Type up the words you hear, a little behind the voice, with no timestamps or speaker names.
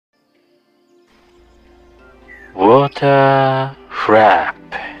ウォーターフラッ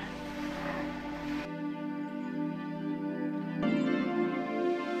プ。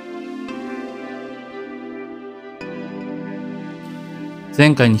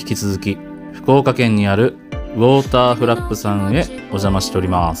前回に引き続き福岡県にあるウォーターフラップさんへお邪魔しており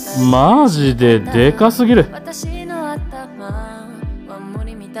ます。マジででかすぎる。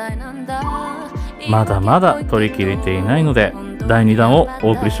まだまだ取り切れていないので第2弾を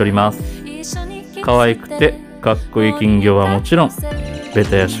お送りしております。可愛くてかっこいい金魚はもちろんベ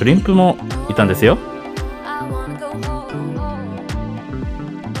タやシュリンプもいたんですよ。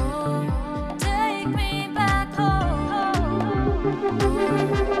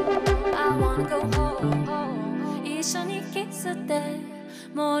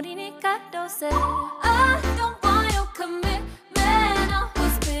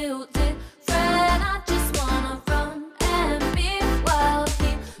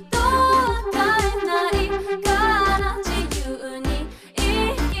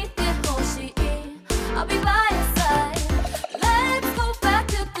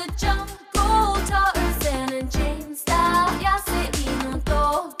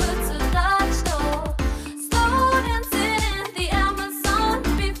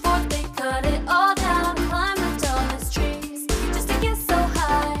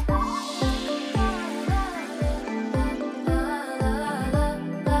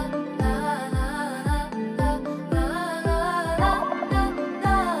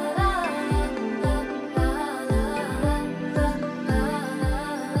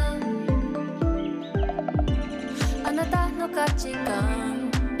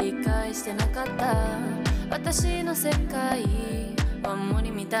私の世界は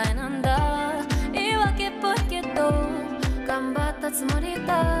森みたいなんだ。言い訳っぽいけど頑張ったつもり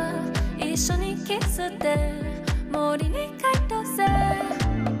だ。一緒にキスで森に帰ろうぜ。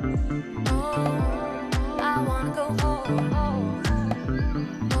 I wanna go home、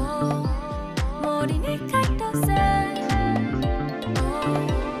 森に帰ろうぜ。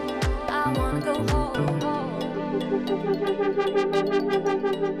 I wanna go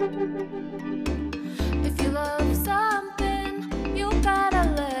home。If you love something, you gotta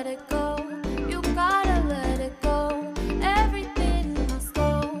let it go. You gotta let it go. Everything must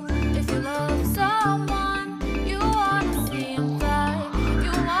go. If you love someone, you wanna see him fly.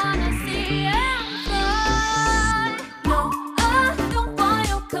 You wanna see him fly. No, I don't want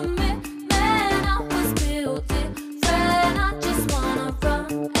your commitment. I was built different. I just wanna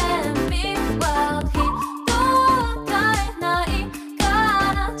run and be wild. 人がいないか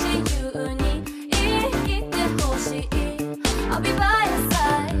ら自由にI'll be by your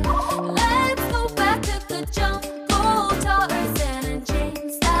side. Let's go back to the jungle. Tarzan and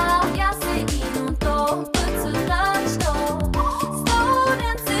James style. 野生の動物たちと slow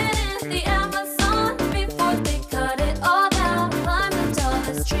dancing in the Amazon before they cut it all down. Climb the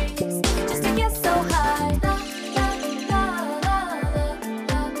tallest trees just to get so high.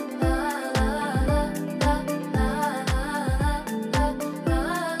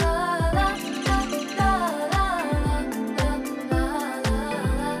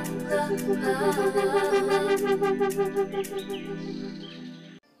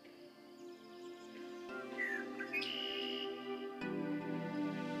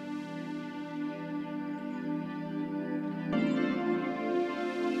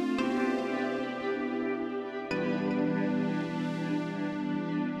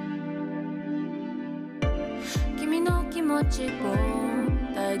君の気持ちを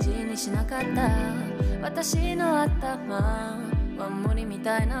大事にしなかった。私の頭は森み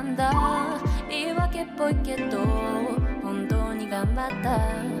たいなんだ。言い訳っぽいけど本当に頑張った。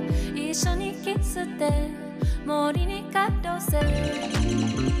一緒にキスで森に帰ろうぜ。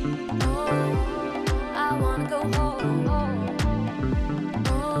 I wanna go home.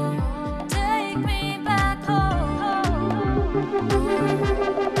 Take me back home.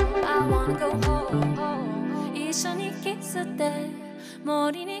 I wanna go home. 一緒にキスで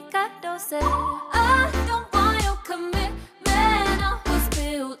森に帰ろうぜ。 I don't want your commitment. I was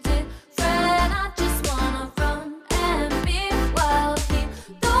built different. I just wanna run and be wild. 人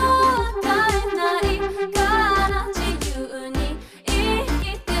がいないから自由に生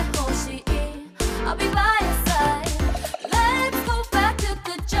きてほしい。 I'll be by your side. Let's go back to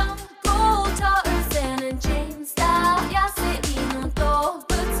the jungle. Tarzan and James style. 野生の動物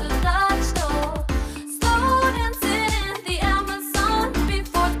たちと slow dancing in the Amazon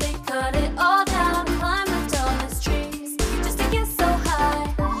before they cut it all down. Climb the tallest trees just to get so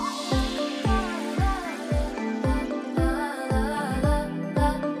high.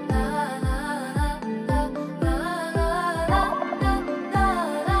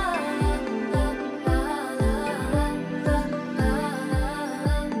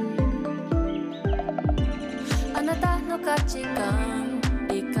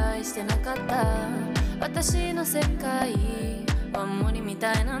 私の世界は森み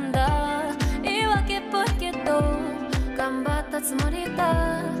たいなんだ。言い訳っぽいけど頑張ったつもり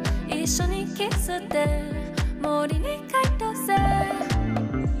だ。一緒にキスで森に帰ろうぜ。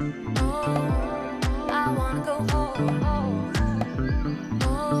 Oh, I wanna go home.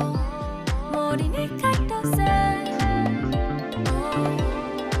 Oh, 森に帰ろうぜ。 Oh,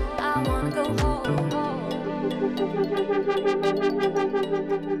 I wanna go home.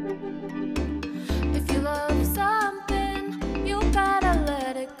 If you love something, you gotta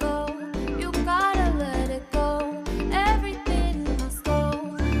let it go. You gotta let it go. Everything must go.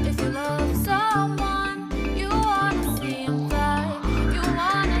 If you love someone, you wanna see him fly. You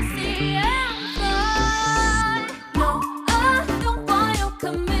wanna see him fly. No, I don't want your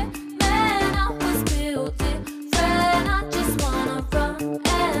commitment. I was built different. I just wanna run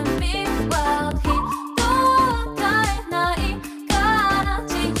and be wild. 人は変えないから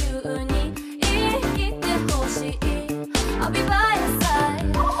自由に生きてほしい。I'll be by your side.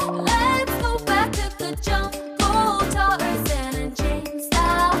 Let's go back to the jungle. Tarzan and James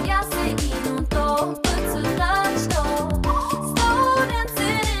style. 野生の動物たちと slow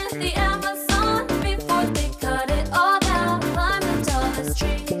dancing in the Amazon before they cut it all down. Climb the tallest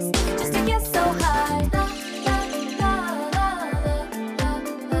trees just to get so high. La, la, la, la, la,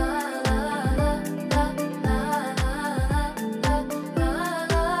 la, la,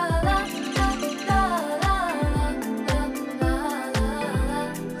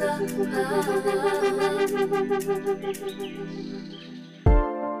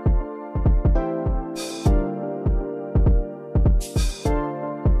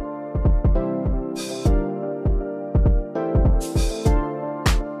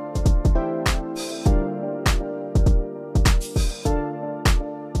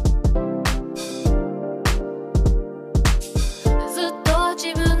ずっと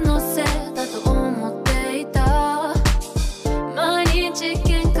自分のせいだと思っていた。毎日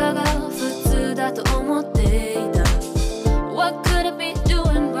喧嘩が普通だと思っていた。 What could I be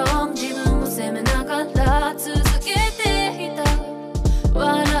doing wrong? 自分を責めながら続けていた。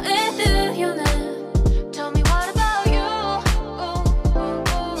笑えるよね。 Tell me what about you?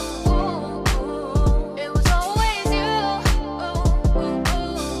 It was always you.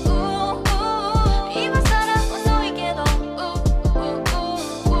 今さら遅いけど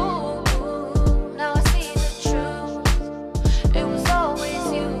Now I see the truth. It was always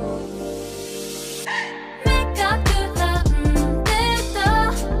you. 明確なんてた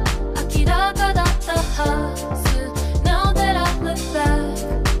明らかだったはず。 Now that I look back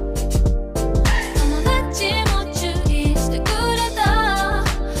友達も注意してくれた。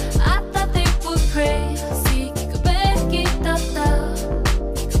I thought they were crazy 聞くべきだった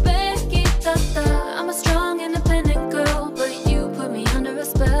聞くべきだった。 I'm a strong independent girl but you put me under a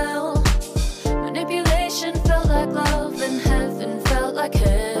spell. Manipulation felt like love and heaven felt like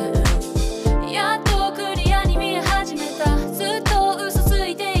hell. やっとクリアに見え始めた。ずっと嘘つ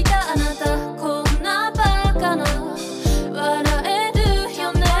いていたあなた。こんなバカな笑える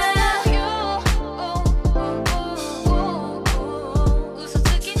よね。嘘つ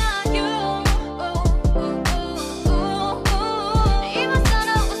きな You 今さら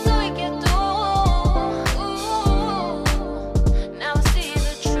遅いけど Now I see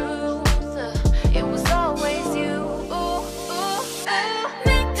the truth. It was always you. 明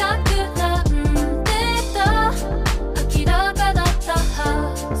確なんてた明らかだったは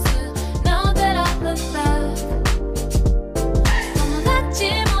ず。 Now that I look back 友達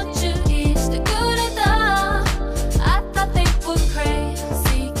も注意してくれた。I thought they were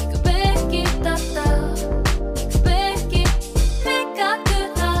crazy 聞くべきだった聞くべき。明確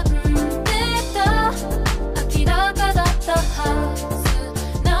なんてた明らかだったはず。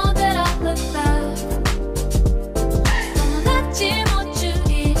 Now that I look back 友達も注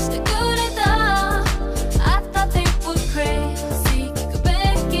意してくれた。I thought they were crazy 聞くべ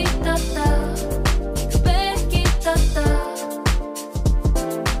きだった聞くべきだった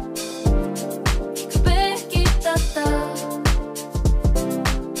聞くべきだった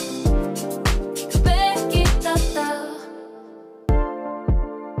聞くべきだった。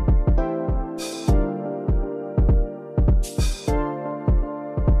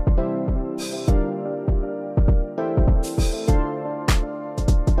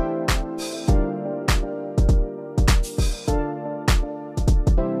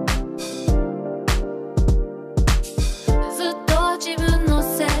ずっと自分の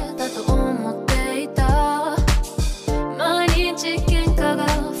せいだと思っていた。毎日喧嘩が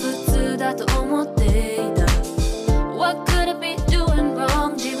普通だと思っていた。What could I be doing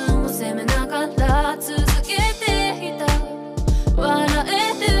wrong? 自分を責めながら続けていた。笑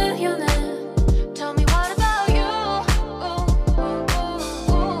えるよね。Tell me what about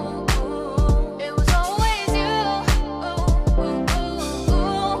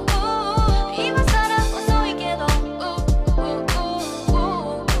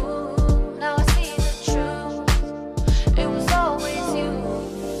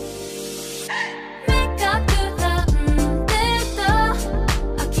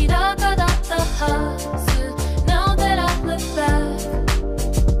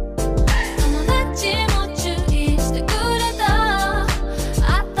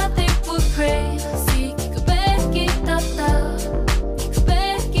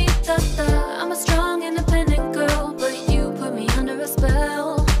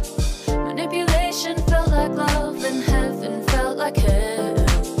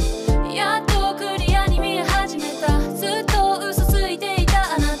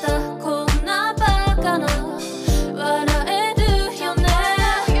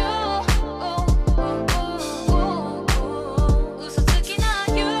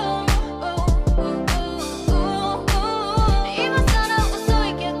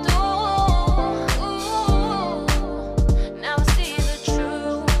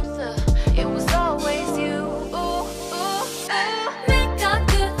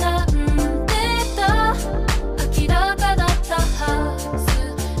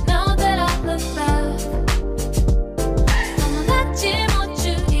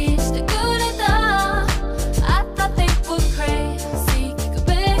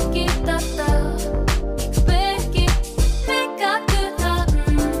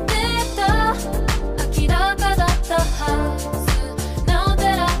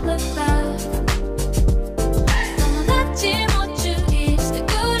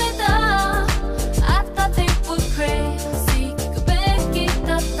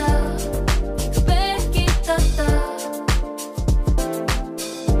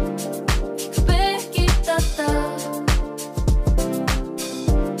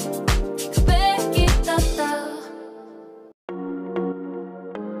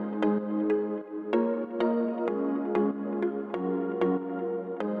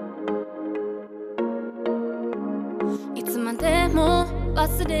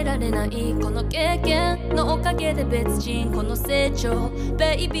忘れられないこの経験のおかげで別人この成長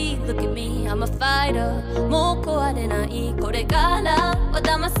Baby look at me I'm a fighter もう壊れないこれからは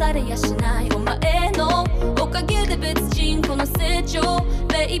騙されやしないお前のおかげで別人この成長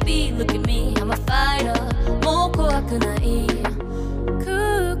Baby look at me I'm a fighter もう怖くない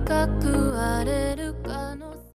空格割れる